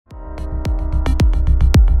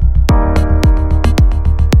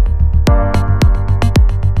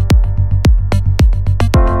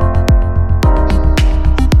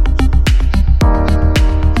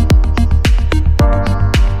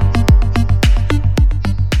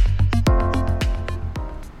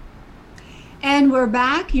we're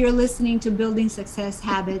back. You're listening to Building Success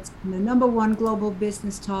Habits, the #1 global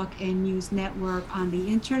business talk and news network on the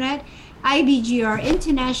internet, IBGR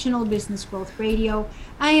International Business Growth Radio.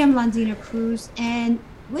 I am Londina Cruz, and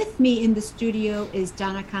with me in the studio is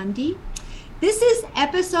Donna Kunde. This is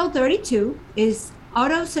episode 32, is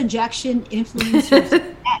Autosuggestion Influencers.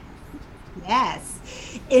 Yes.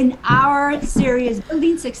 In our series,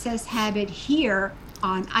 Building Success Habit here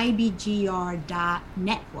on IBGR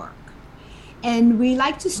Network. And we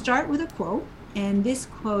like to start with a quote, and this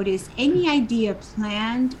quote is, any idea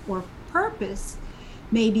planned or purpose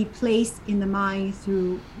may be placed in the mind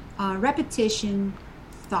through repetition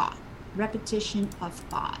of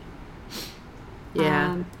thought.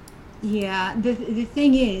 Yeah. The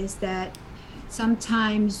thing is that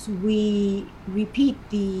sometimes we repeat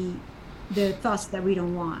the thoughts that we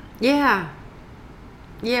don't want.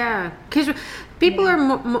 Yeah, because people are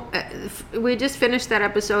we just finished that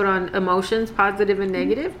episode on emotions, positive and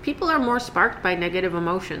negative. People are more sparked by negative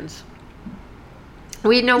emotions.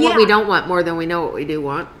 We know what we don't want more than we know what we do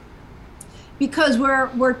want. Because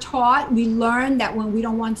we're taught, we learn that when we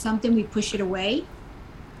don't want something, we push it away.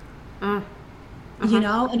 And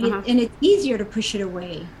it's easier to push it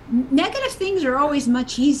away. Negative things are always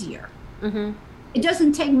much easier. Mm-hmm. It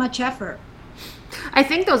doesn't take much effort. I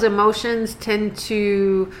think those emotions tend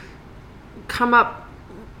to come up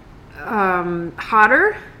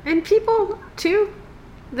hotter in people too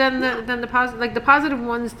than the positive. Like the positive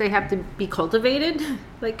ones, they have to be cultivated.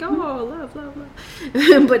 Like, love.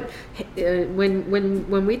 But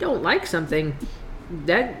when we don't like something,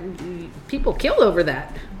 that people kill over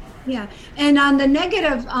that. Yeah, and on the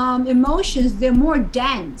negative emotions, they're more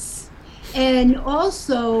dense. And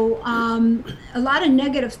also, a lot of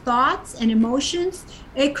negative thoughts and emotions,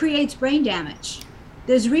 it creates brain damage.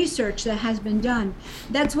 There's research that has been done.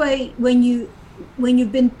 That's why when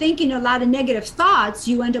you've been thinking a lot of negative thoughts,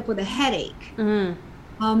 you end up with a headache.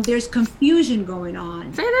 Mm-hmm. There's confusion going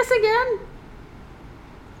on. Say this again.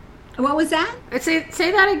 What was that? Say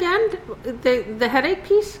that again. The headache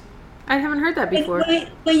piece. I haven't heard that before.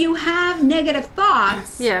 When you have negative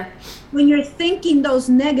thoughts, when you're thinking those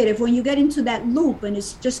negative, when you get into that loop and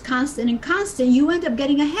it's just constant, you end up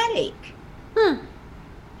getting a headache.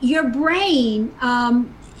 Your brain,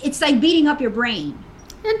 it's like beating up your brain.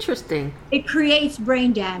 Interesting. It creates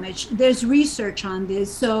brain damage. There's research on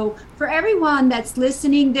this. So for everyone that's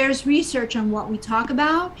listening, there's research on what we talk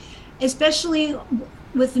about, especially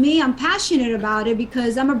with me. I'm passionate about it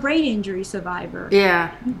because I'm a brain injury survivor.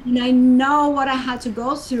 Yeah. And I know what I had to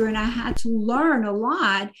go through, and I had to learn a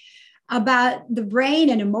lot about the brain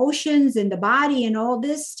and emotions and the body and all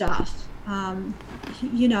this stuff.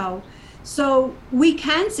 So we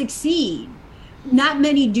can succeed. Not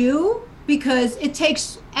many do because it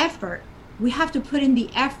takes effort. We have to put in the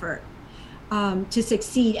effort to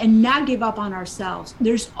succeed and not give up on ourselves.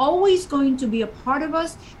 There's always going to be a part of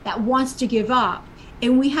us that wants to give up.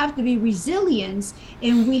 And we have to be resilient,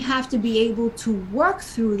 and we have to be able to work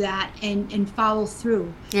through that and follow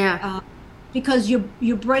through. Yeah. Because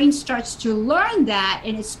your brain starts to learn that,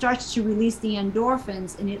 and it starts to release the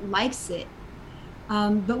endorphins, and it likes it.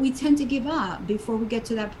 But we tend to give up before we get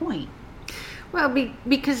to that point. Well,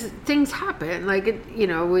 because things happen. Like,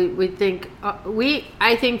 we think,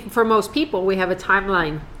 I think for most people, we have a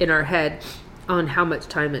timeline in our head on how much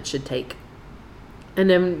time it should take. And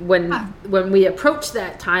then when we approach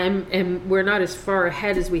that time and we're not as far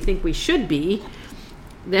ahead as we think we should be,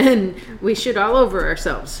 then we shit all over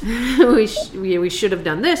ourselves. we should have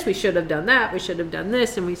done this, we should have done that, we should have done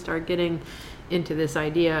this, and we start getting into this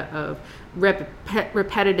idea of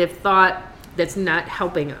repetitive thought that's not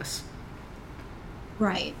helping us.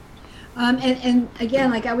 Right. And again,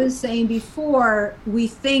 like I was saying before, we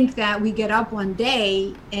think that we get up one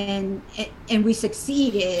day and we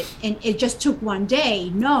succeeded and it just took one day.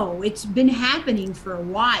 No, it's been happening for a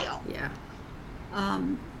while. Yeah.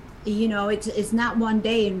 It's not one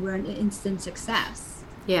day and we're an instant success.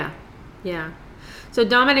 Yeah. So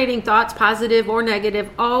dominating thoughts, positive or negative,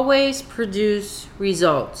 always produce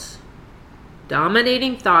results.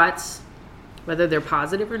 Dominating thoughts, whether they're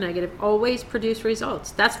positive or negative, always produce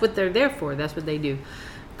results. That's what they're there for. That's what they do.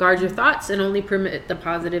 Guard your thoughts and only permit the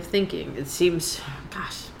positive thinking. It seems,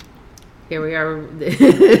 here we are,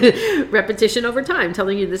 repetition over time,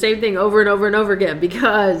 telling you the same thing over and over and over again,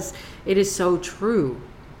 because it is so true.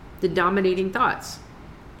 The dominating thoughts.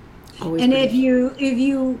 And if you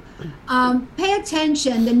pay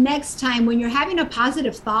attention the next time when you're having a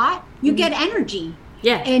positive thought, you get energy.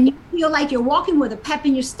 Yeah. And you feel like you're walking with a pep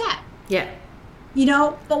in your step. Yeah.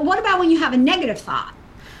 But what about when you have a negative thought?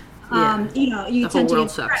 Yeah. You the tend whole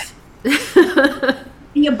to world get sucks.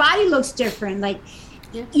 your body looks different. Like,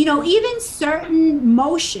 Yeah. Even certain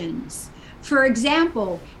motions. For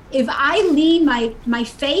example, if I lean my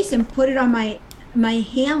face and put it on my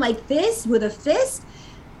hand like this with a fist,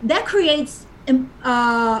 that creates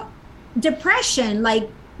depression, like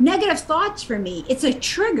negative thoughts for me. It's a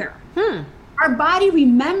trigger. Our body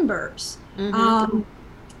remembers.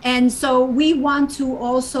 And so we want to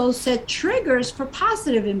also set triggers for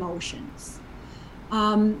positive emotions.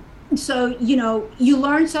 So, you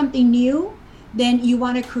learn something new, then you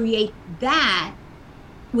want to create that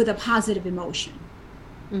with a positive emotion.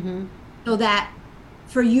 So that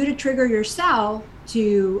for you to trigger yourself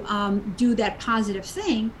to do that positive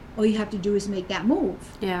thing, all you have to do is make that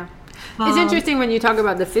move. Yeah. It's interesting when you talk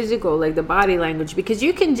about the physical, like the body language, because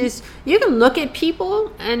you can look at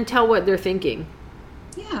people and tell what they're thinking.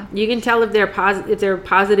 Yeah. You can tell if they're a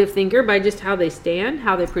positive thinker by just how they stand,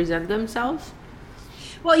 how they present themselves.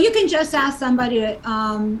 Well, you can just ask somebody,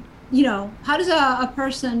 how does a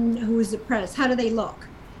person who is depressed, how do they look?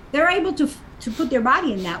 They're able to put their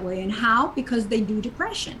body in that way. And how? Because they do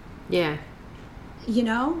depression. Yeah.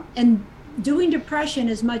 And doing depression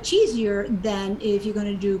is much easier than if you're going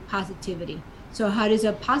to do positivity. So how does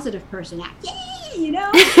a positive person act? Yay,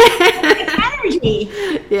 energy.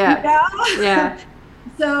 Yeah. Yeah.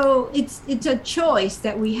 So it's a choice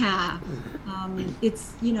that we have.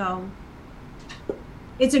 It's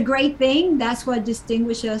it's a great thing. That's what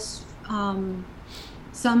distinguishes us.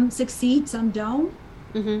 Some succeed, some don't.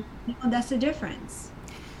 That's the difference.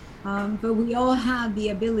 But we all have the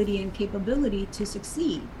ability and capability to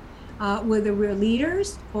succeed. Whether we're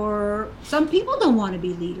leaders, or some people don't want to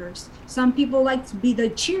be leaders. Some people like to be the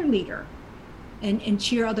cheerleader and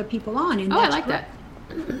cheer other people on. And I like that.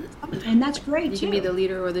 And that's great, you too. can be the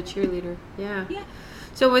leader or the cheerleader. Yeah.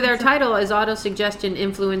 So with our title, is Autosuggestion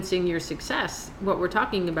Influencing Your Success? What we're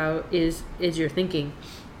talking about is your thinking,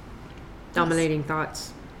 dominating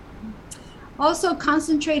thoughts. Also,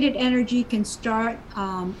 concentrated energy can start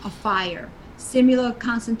a fire. Similar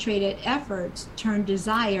concentrated efforts turn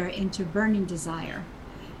desire into burning desire.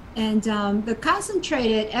 And the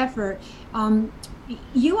concentrated effort,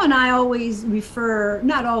 you and I always refer,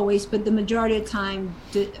 not always, but the majority of the time,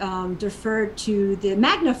 defer to the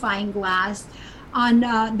magnifying glass on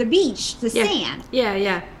the beach, the sand.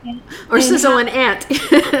 Yeah. Or sizzle an ant.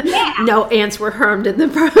 Yeah. No ants were harmed in the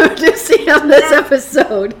pregnancy on this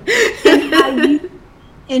episode.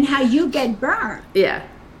 and how you get burned. Yeah.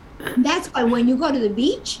 That's why when you go to the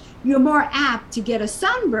beach, you're more apt to get a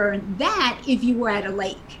sunburn than if you were at a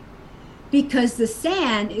lake, because the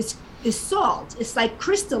sand is salt. It's like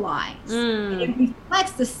crystallized. And it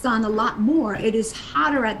reflects the sun a lot more. It is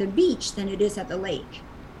hotter at the beach than it is at the lake.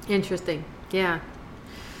 Interesting. Yeah,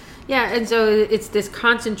 and so it's this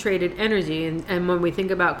concentrated energy, and when we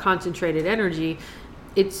think about concentrated energy,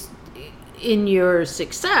 it's in your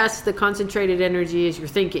success. The concentrated energy is your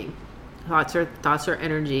thinking. Thoughts are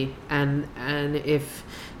energy, and if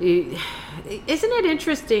isn't it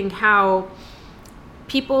interesting how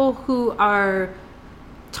people who are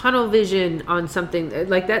tunnel vision on something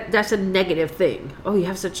like that's a negative thing. Oh, you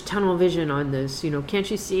have such tunnel vision on this,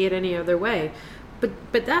 can't you see it any other way?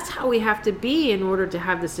 But that's how we have to be in order to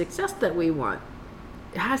have the success that we want.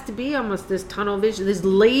 It has to be almost this tunnel vision, this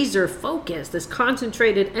laser focus, this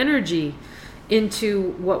concentrated energy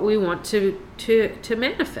into what we want to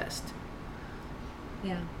manifest.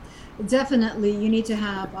 Yeah, definitely. You need to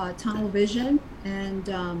have tunnel vision and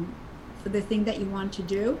for the thing that you want to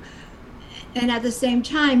do. And at the same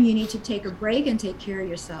time, you need to take a break and take care of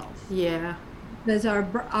yourself. Yeah. Because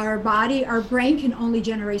our brain can only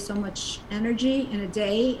generate so much energy in a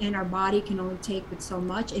day, and our body can only take with so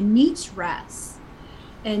much. It needs rest.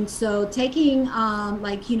 And so taking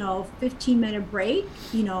 15-minute break,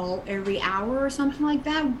 every hour or something like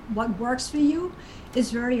that, what works for you is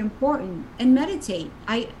very important. And meditate.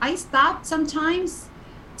 I stop sometimes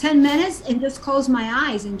 10 minutes and just close my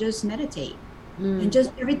eyes and just meditate. And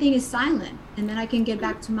just everything is silent. And then I can get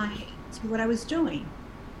back to what I was doing.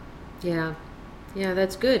 Yeah. Yeah,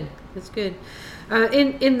 that's good.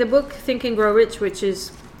 In the book Think and Grow Rich, which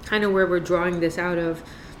is kind of where we're drawing this out of,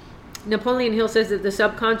 Napoleon Hill says that the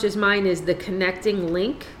subconscious mind is the connecting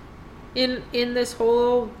link in this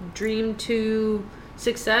whole dream to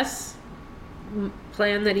success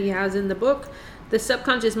plan that he has in the book. The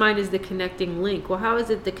subconscious mind is the connecting link. Well, how is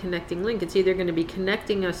it the connecting link? It's either going to be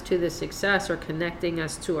connecting us to the success or connecting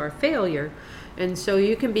us to our failure. And so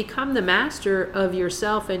you can become the master of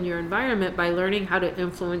yourself and your environment by learning how to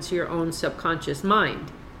influence your own subconscious mind.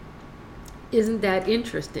 Isn't that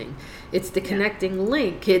interesting? It's the connecting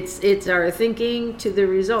link. It's our thinking to the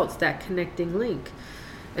results, that connecting link.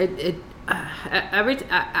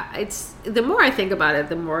 It's the more I think about it,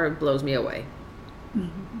 the more it blows me away.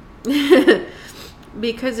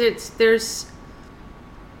 Because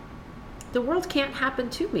the world can't happen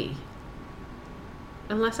to me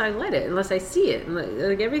unless I let it, unless I see it.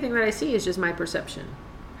 Like everything that I see is just my perception.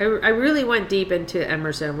 I really went deep into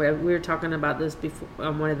Emerson. We were talking about this before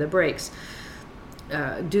on one of the breaks.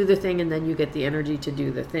 Do the thing, and then you get the energy to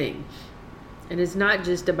do the thing. And it's not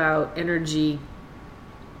just about energy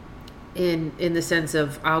in the sense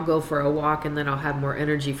of I'll go for a walk and then I'll have more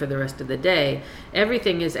energy for the rest of the day.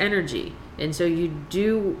 Everything is energy. And so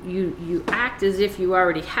you act as if you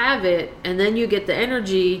already have it, and then you get the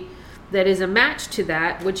energy that is a match to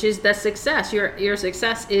that, which is the success. Your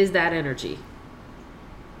success is that energy.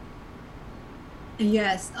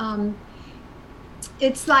 Yes.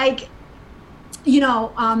 It's like,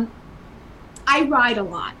 I ride a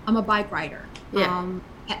lot. I'm a bike rider. Yeah.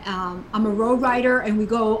 I'm a road rider, and we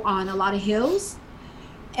go on a lot of hills.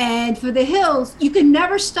 And for the hills, you can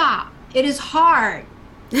never stop. It is hard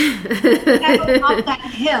to pedal up that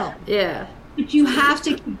hill. Yeah. But you have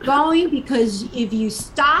to keep going, because if you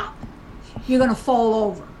stop, you're going to fall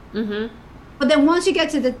over. Mm-hmm. But then once you get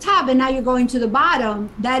to the top and now you're going to the bottom,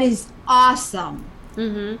 that is awesome.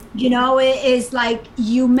 Mm-hmm. It is like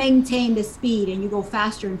you maintain the speed and you go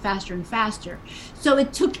faster and faster and faster. So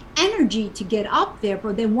it took energy to get up there,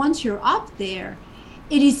 but then once you're up there,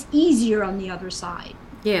 it is easier on the other side.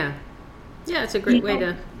 Yeah. Yeah, it's a great way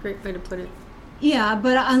to put it. Yeah,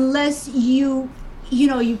 but unless you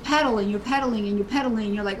pedal and you're pedaling and you're pedaling,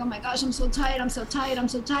 and you're like, oh my gosh, I'm so tired,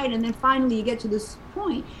 and then finally you get to this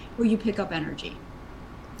point where you pick up energy.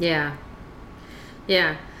 Yeah.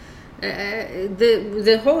 Yeah.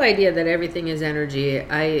 The whole idea that everything is energy,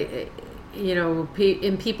 and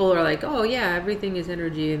people are like, oh yeah, everything is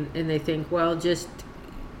energy, and they think, well, just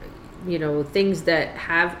things that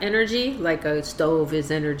have energy, like a stove is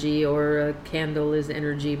energy or a candle is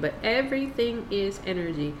energy, but everything is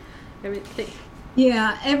energy. Everything.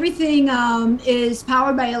 Yeah, everything is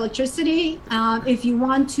powered by electricity. If you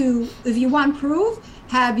want proof,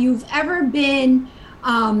 have you ever been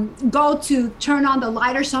go to turn on the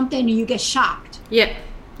light or something and you get shocked? Yeah.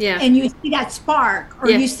 And you see that spark, or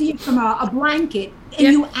you see it from a blanket, and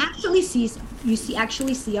you actually see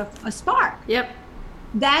a spark. Yep.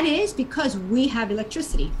 That is because we have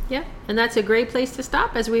electricity. Yeah, and that's a great place to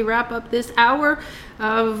stop as we wrap up this hour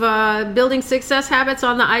of Building Success Habits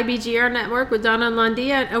on the IBGR Network with Donna and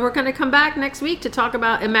Londina. And we're going to come back next week to talk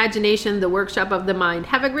about imagination, the workshop of the mind.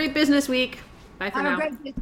 Have a great business week. Bye for now.